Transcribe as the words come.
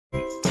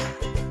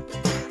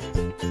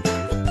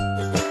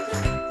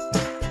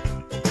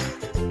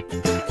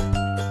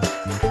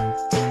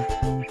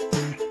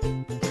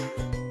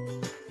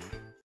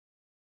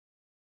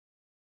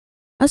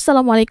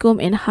Assalamualaikum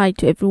and hi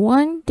to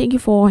everyone. Thank you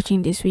for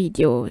watching this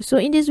video.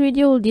 So in this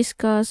video, we'll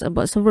discuss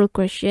about several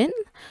questions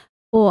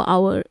for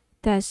our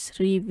test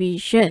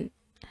revision.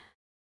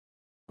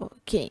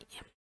 Okay.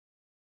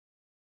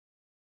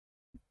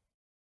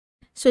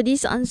 So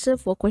this answer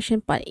for question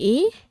part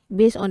A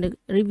based on the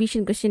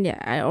revision question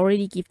that I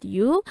already give to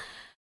you.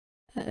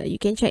 You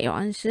can check your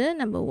answer.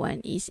 Number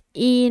 1 is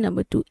A,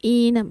 number 2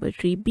 A, number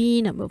 3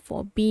 B, number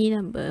 4 B,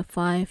 number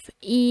 5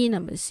 E,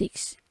 number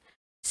 6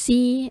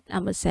 C,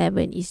 number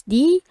 7 is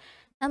D,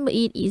 number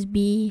 8 is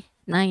B,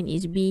 9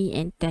 is B,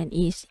 and 10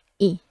 is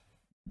E.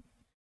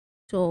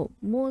 So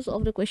most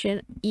of the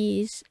question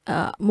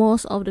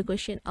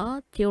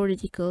are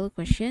theoretical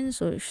questions.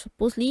 So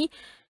supposedly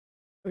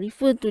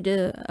refer to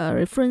the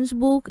reference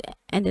book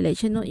and the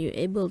lecture note, you're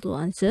able to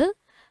answer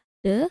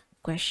the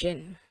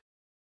question.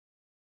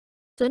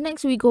 So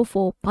next we go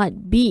for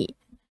part B.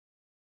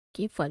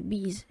 Okay, part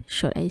B is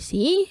short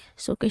IC.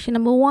 So question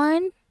number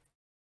 1.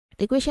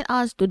 The question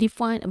asks to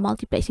define a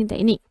multiplexing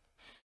technique.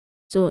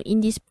 So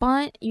in this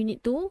part, you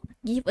need to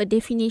give a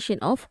definition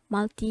of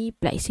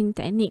multiplexing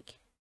technique.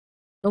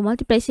 So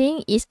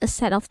multiplexing is a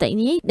set of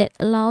techniques that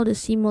allow the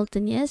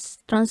simultaneous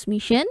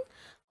transmission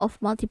of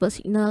multiple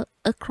signals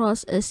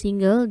across a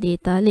single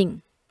data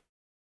link.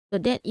 So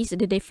that is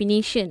the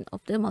definition of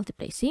the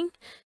multiplexing.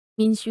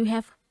 Means you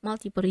have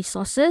multiple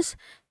resources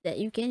that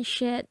you can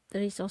share the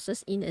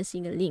resources in a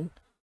single link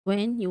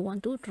when you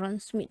want to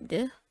transmit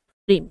the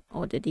frame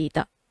or the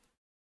data.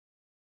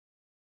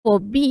 For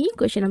B,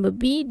 question number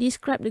B,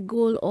 describe the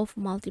goal of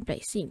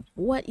multiplexing.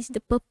 What is the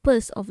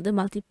purpose of the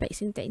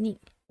multiplexing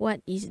technique?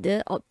 What is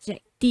the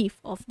objective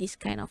of this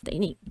kind of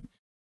technique?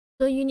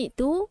 So you need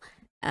to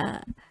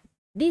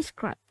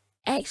describe,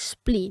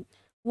 explain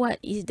what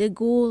is the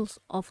goals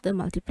of the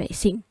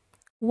multiplexing.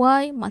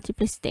 Why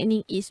multiplexing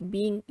technique is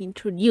being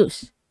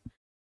introduced.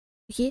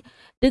 Okay,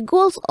 the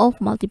goals of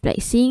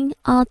multiplexing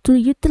are to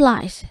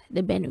utilize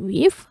the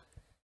bandwidth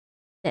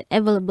that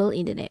available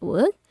in the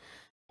network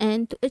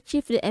and to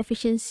achieve the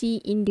efficiency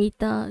in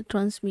data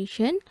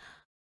transmission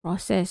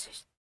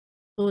process.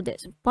 So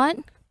that's part.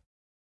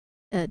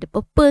 The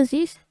purpose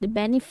is, the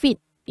benefit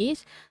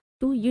is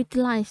to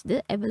utilize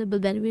the available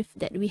bandwidth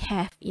that we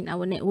have in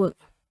our network.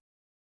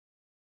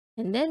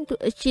 And then to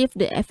achieve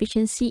the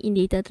efficiency in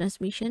data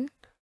transmission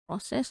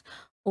process,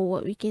 or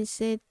what we can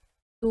say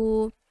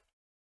to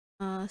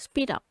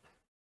speed up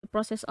the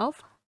process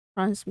of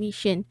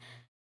transmission,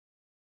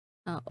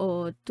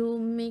 or to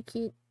make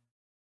it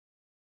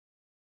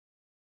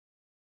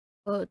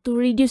to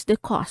reduce the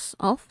cost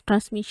of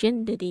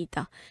transmission the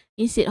data.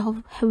 Instead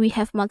of we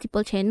have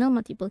multiple channel,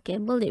 multiple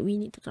cable that we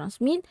need to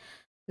transmit,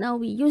 now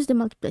we use the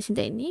multiplexing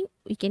technique.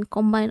 We can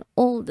combine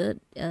all the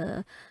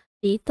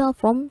data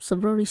from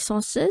several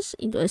resources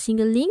into a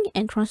single link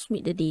and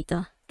transmit the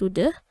data to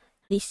the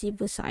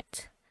receiver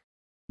side.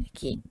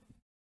 Okay.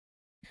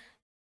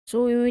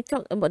 So when we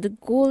talk about the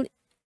goal,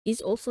 is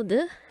also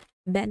the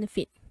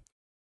benefit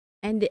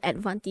and the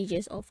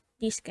advantages of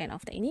this kind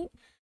of technique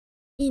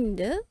in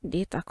the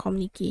data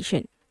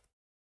communication.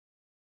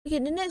 Okay,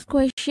 the next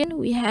question,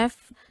 we have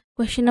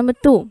question number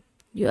 2.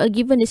 You are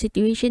given the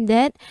situation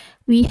that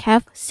we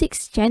have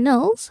 6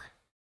 channels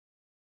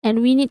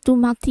and we need to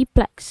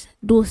multiplex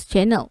those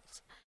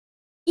channels.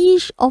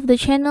 Each of the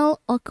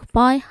channel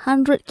occupy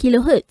 100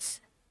 kilohertz.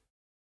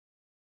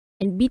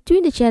 And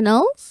between the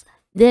channels,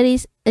 there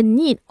is a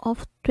need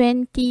of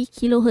 20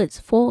 kilohertz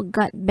for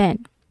guard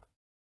band.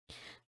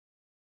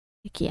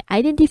 Okay,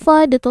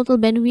 identify the total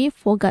bandwidth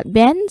for guard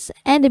bands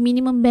and the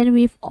minimum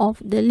bandwidth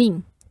of the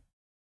link.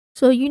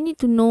 So you need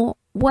to know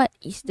what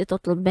is the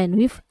total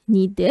bandwidth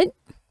needed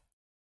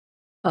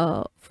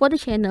for the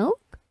channel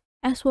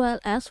as well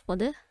as for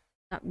the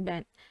guard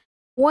band.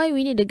 Why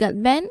we need the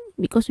guard band?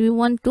 Because we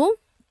want to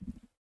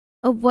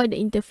avoid the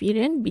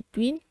interference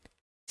between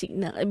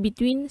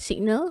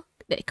signal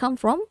that come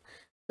from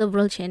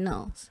several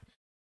channels.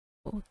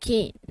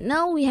 Okay,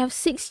 now we have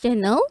 6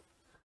 channels.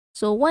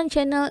 So one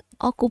channel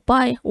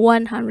occupy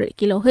 100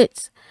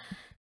 kilohertz.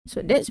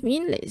 So that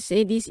means, let's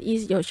say this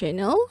is your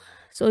channel.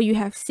 So you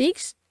have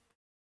 6,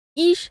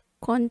 each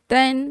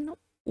contain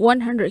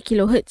 100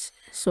 kilohertz.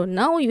 So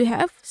now you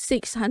have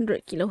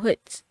 600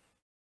 kilohertz.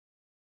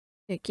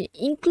 Okay,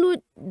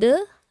 include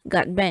the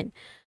guard band.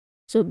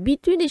 So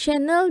between the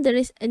channel, there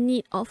is a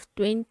need of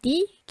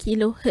 20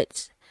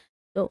 kilohertz.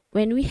 So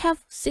when we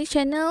have 6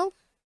 channel,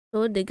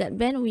 so the guard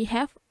band we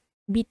have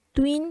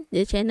between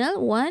the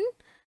channel 1,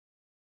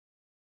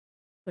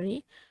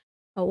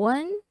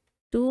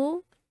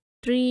 2,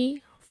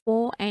 3,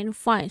 4, and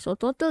 5. So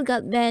total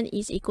guard band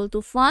is equal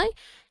to 5.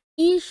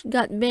 Each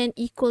guard band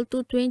equal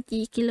to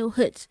 20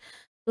 kilohertz.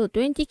 So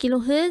 20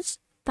 kilohertz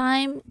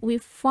time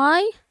with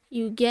 5,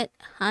 you get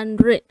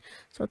 100.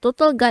 So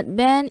total guard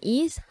band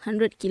is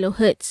 100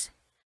 kilohertz.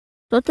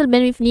 Total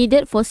bandwidth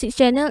needed for 6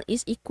 channel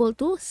is equal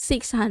to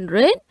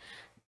 600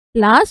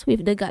 plus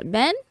with the guard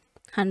band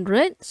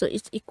 100, so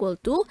it's equal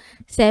to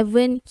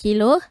 7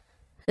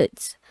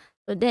 kilohertz.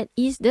 So that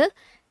is the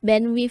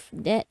bandwidth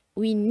that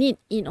we need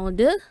in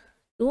order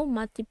to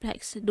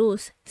multiplex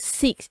those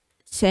 6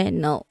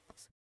 channels.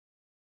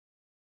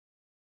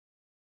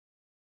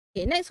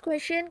 Okay, next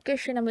question,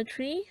 question number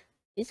 3.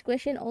 This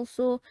question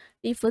also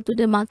refer to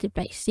the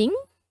multiplexing.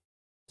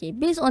 Okay,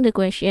 based on the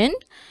question,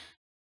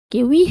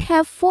 okay, we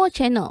have 4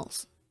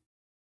 channels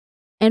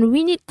and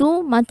we need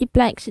to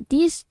multiplex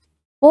these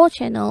 4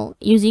 channels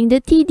using the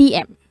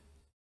TDM.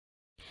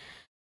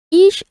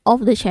 Each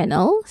of the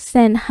channel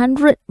send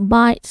 100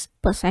 bytes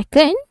per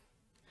second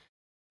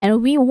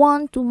and we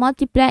want to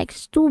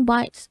multiplex 2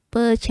 bytes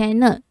per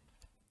channel.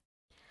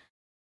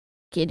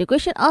 Okay, the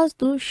question asks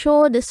to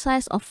show the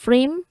size of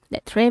frame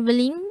that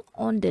traveling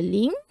on the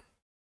link,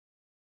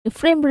 the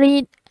frame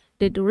rate,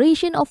 the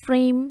duration of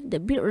frame, the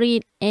bit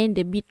rate, and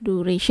the bit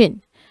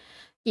duration.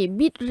 Okay,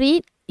 bit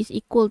rate is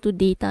equal to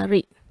data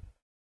rate.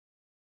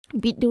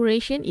 Bit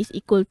duration is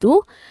equal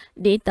to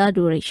data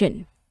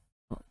duration.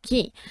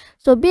 Okay,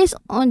 so based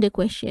on the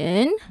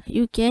question,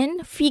 you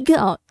can figure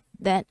out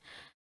that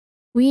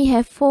we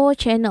have 4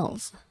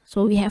 channels.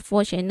 So we have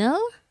 4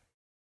 channels.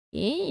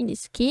 Okay, in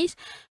this case,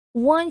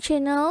 one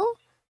channel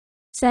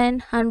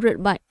send 100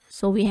 bytes.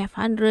 So we have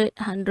 100,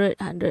 100,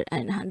 100,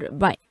 and 100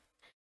 bytes.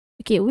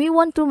 Okay, we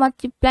want to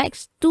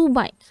multiplex 2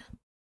 bytes.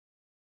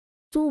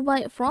 2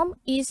 bytes from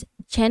each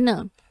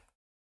channel.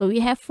 So we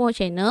have 4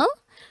 channels.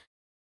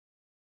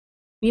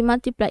 We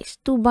multiplex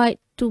 2 bytes,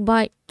 2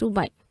 bytes, 2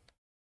 bytes.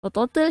 So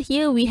total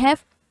here we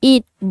have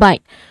 8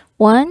 bytes.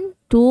 1,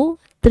 2,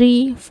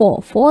 3,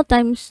 4. 4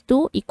 times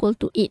 2 equal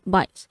to 8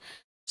 bytes.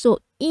 So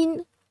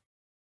in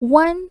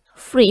one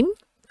frame,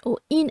 or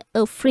in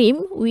a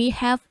frame, we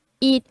have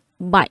 8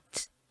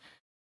 bytes.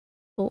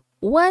 So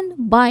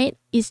 1 byte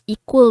is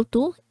equal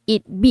to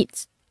 8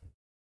 bits.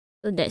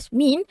 So that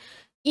means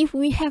if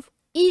we have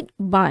 8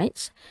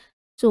 bytes,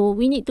 so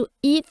we need to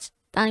 8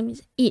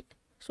 times 8.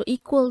 So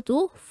equal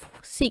to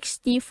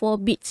 64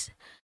 bits.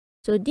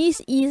 So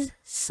this is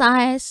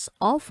size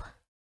of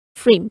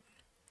frame.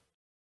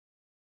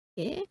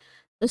 Okay,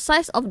 the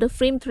size of the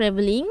frame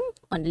traveling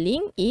on the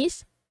link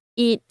is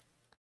 8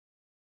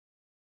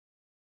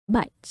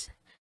 bytes.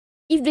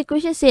 If the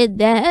question said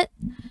that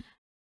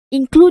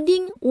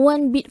including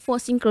 1 bit for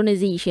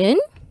synchronization,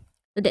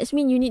 so that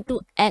means you need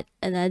to add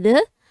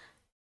another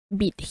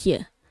bit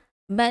here.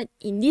 But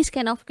in this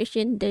kind of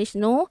question, there is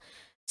no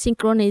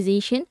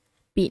synchronization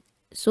bit.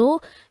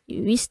 So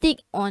we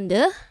stick on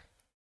the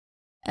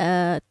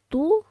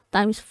 2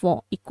 times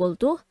 4 equal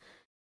to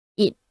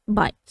 8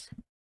 bytes.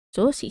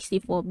 So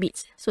 64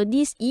 bits. So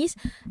this is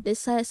the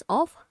size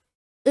of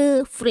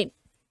a frame.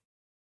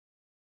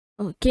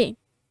 Okay.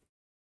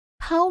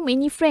 How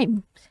many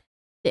frames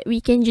that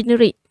we can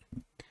generate?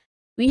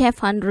 We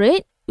have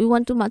 100. We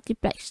want to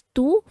multiplex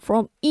 2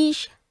 from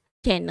each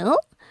channel.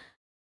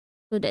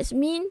 So that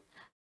means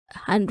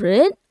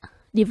 100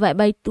 divided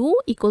by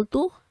 2 equal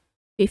to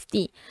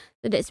 50.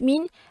 So that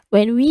means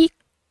when we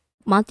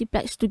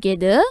multiplex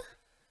together,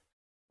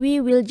 we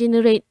will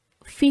generate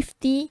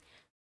 50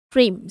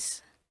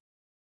 frames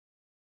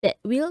that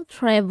will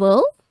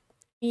travel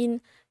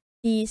in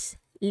this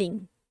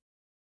link.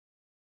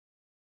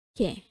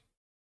 Okay.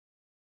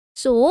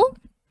 So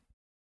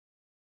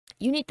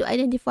you need to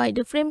identify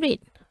the frame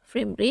rate.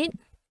 Frame rate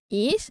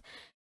is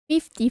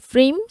 50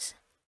 frames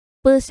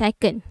per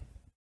second.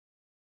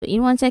 So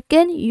in 1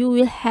 second, you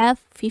will have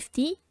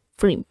 50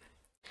 frames.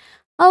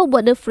 How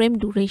about the frame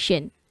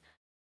duration?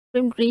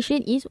 Frame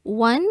duration is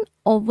 1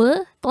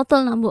 over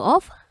total number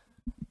of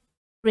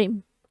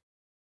frame.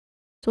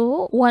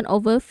 So 1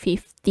 over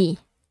 50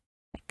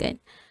 second.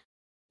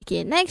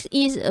 Okay, next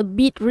is a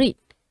bit rate.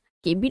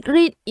 Okay, bit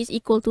rate is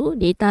equal to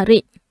data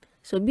rate.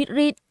 So bit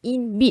rate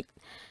in bit.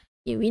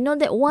 Okay, we know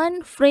that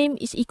 1 frame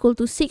is equal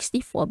to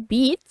 64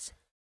 bits.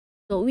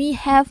 So we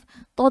have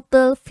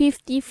total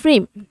 50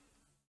 frames.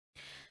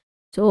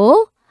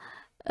 So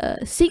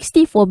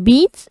 64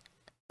 bits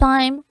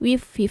times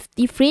with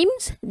 50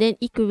 frames, then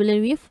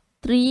equivalent with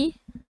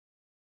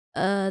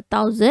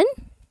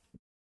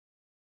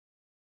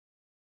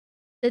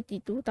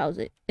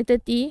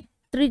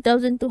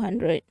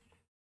 33,200.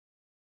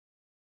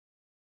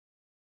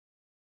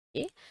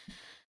 Okay,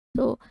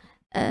 so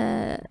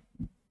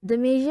the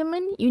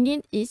measurement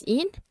unit is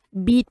in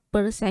bit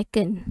per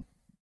second.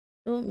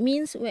 So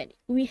means when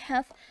we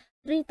have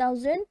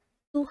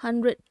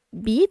 3,200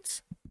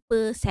 bits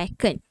per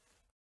second.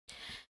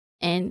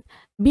 And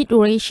bit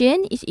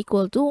duration is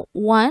equal to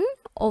 1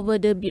 over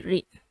the bit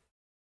rate.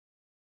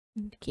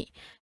 Okay.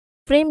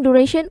 Frame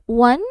duration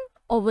 1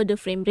 over the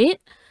frame rate.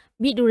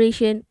 Bit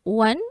duration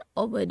 1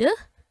 over the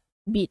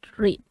bit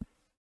rate.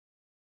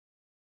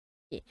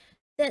 Okay.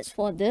 That's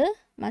for the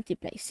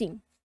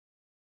multiplexing.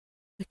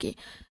 Okay.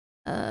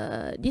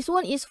 This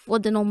one is for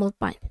the normal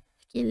part.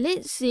 Okay.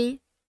 Let's say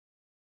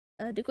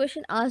the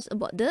question asks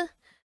about the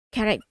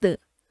character.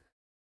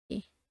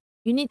 Okay.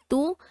 You need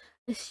to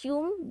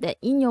assume that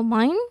in your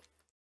mind,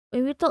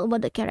 when we talk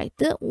about the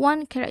character,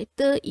 1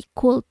 character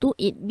equal to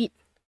 8 bit.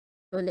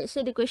 So let's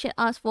say the question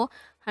asks for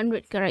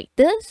 100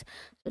 characters.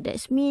 So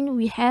that's mean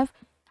we have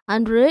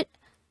 100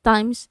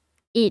 times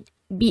 8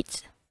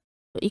 bits.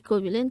 So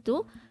equivalent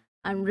to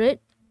 800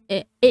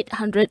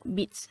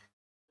 bits.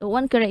 So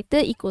one character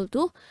equal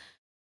to,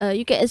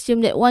 you can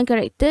assume that one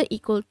character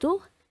equal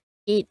to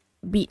 8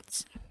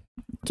 bits.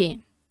 Okay.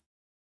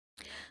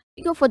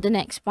 We go for the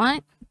next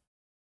part.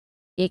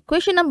 Okay,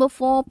 question number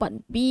 4, part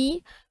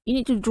B. You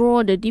need to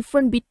draw the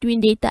difference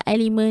between data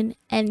element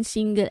and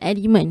single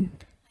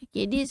element.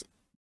 Okay, this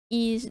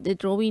is the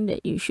drawing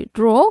that you should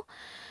draw.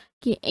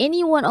 Okay,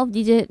 any one of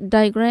these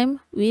diagram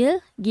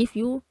will give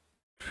you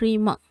 3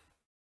 marks.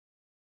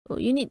 So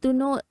you need to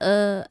know,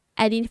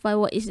 identify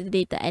what is the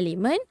data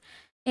element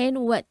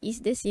and what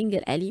is the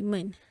single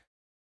element.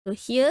 So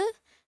here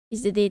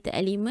is the data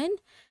element.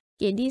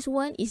 Okay, this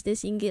one is the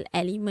single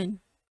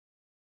element.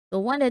 So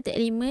one data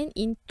element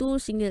in 2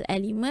 single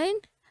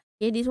element.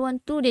 Okay, this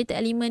one 2 data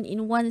element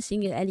in 1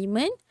 single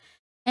element.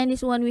 And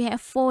this one we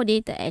have 4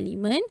 data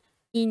element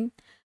in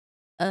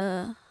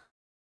 1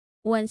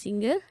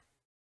 single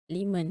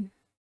element.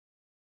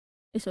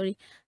 Sorry.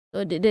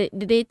 So the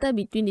data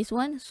between this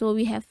one. So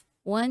we have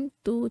 1,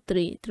 2,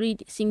 3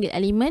 single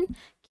element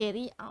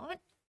carry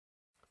out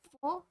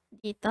 4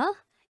 data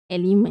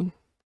element.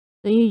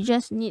 So you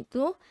just need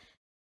to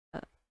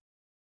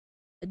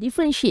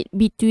differentiate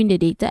between the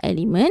data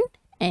element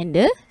and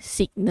the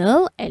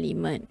signal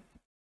element.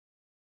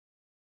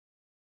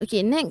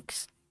 Okay,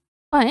 next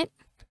part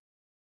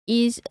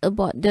is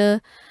about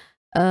the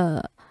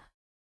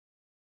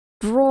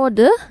draw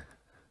the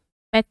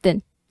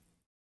pattern.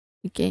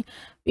 Okay,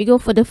 we go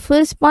for the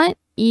first part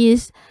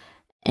is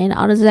an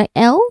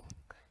RZL.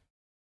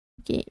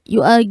 Okay,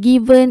 you are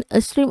given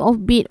a stream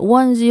of bit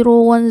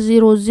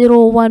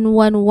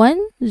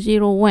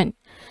 1010011101.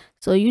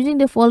 So using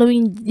the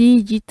following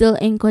digital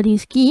encoding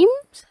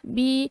schemes,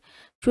 be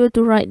sure to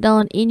write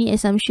down any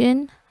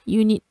assumption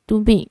you need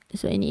to make.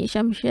 So any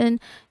assumption,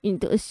 you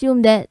need to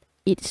assume that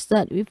it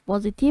start with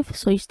positive,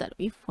 so you start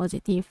with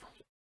positive.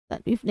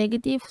 Start with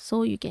negative,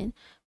 so you can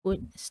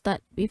put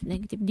start with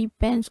negative.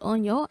 Depends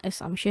on your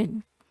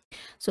assumption.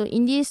 So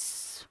in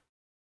this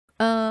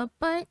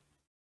part,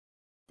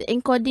 the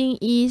encoding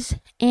is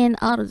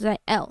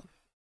NRZL.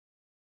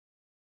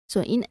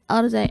 So in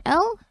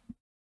RZL,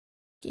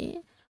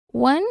 okay,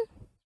 1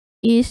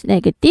 is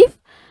negative,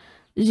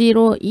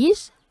 0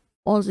 is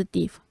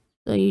positive.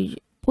 So you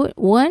put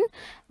 1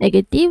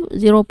 negative,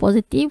 0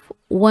 positive,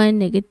 1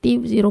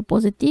 negative, 0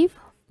 positive,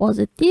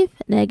 positive,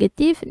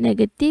 negative,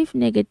 negative,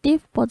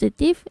 negative,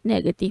 positive,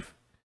 negative.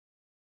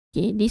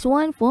 Okay, this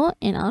one for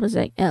an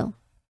RZL.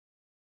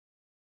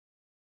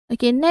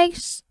 Okay,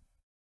 next,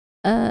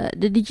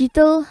 the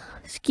digital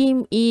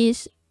scheme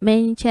is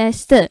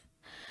Manchester.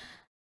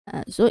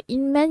 So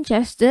in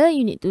Manchester,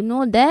 you need to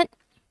know that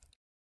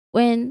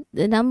when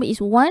the number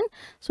is 1,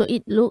 so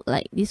it look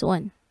like this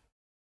one.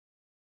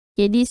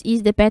 Okay, this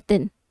is the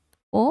pattern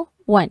for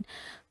 1.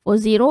 For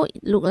 0, it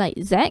look like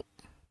Z.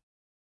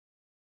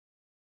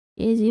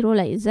 Okay, 0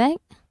 like Z.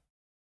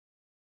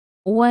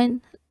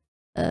 1,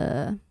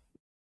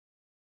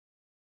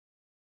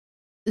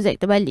 Z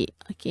terbalik.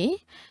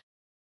 Okay,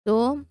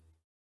 so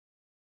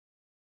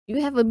you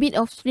have a bit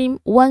of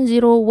stream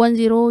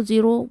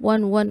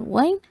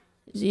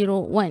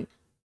 1010011101.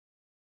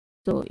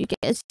 So you can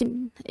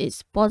assume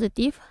it's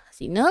positive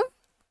signal.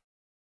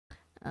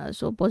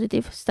 So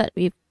positive start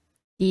with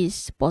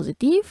this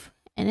positive,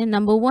 and then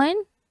number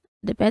 1,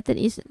 the pattern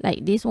is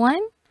like this one,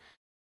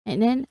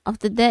 and then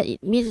after that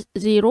it means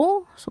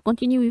 0, so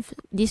continue with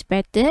this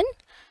pattern.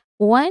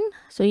 1,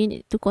 so you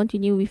need to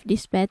continue with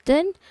this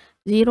pattern.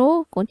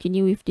 0,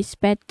 continue with this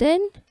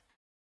pattern,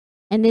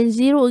 and then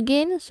 0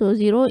 again, so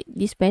 0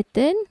 this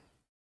pattern.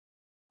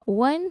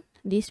 1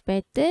 this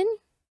pattern.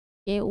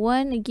 Okay,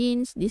 1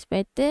 against this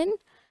pattern.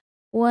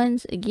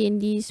 Once again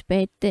this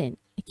pattern.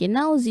 Okay,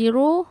 now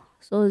 0,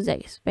 so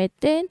Z's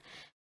pattern,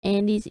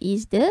 and this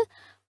is the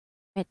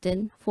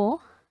pattern for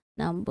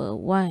number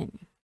 1.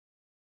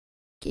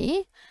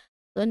 Okay,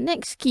 so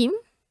next scheme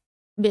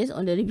based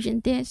on the revision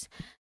test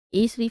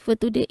is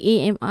referred to the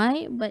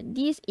AMI, but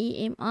this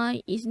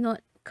AMI is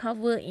not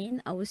covered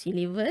in our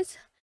syllabus,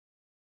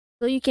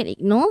 so you can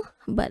ignore,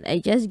 but I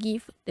just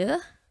give the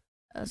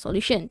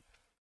solution.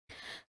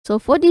 So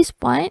for this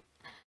part,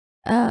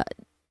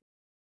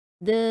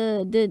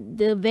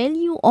 the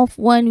value of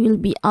 1 will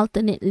be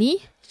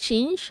alternately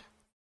change,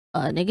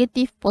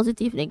 negative,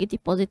 positive,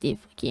 negative,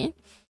 positive. Okay,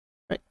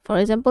 for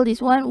example,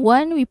 this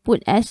one we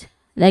put as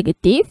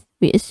negative,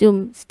 we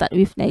assume start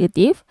with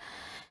negative,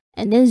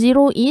 and then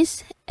 0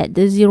 is at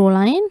the 0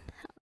 line.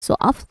 So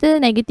after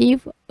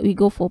negative we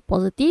go for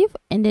positive,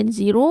 and then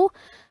 0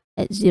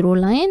 at 0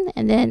 line,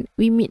 and then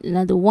we meet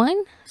another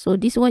 1. So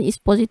this one is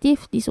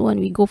positive, this one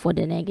we go for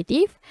the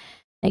negative,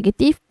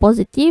 negative,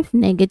 positive,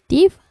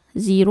 negative,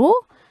 0,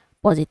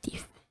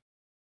 positive.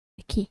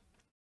 Okay,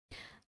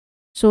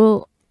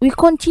 so we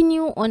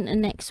continue on the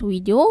next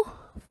video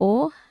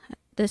for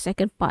the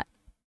second part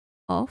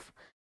of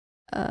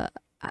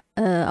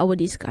our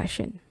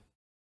discussion.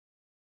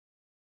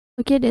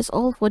 Okay, that's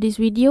all for this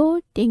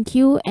video. Thank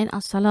you and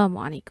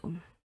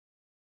Assalamualaikum.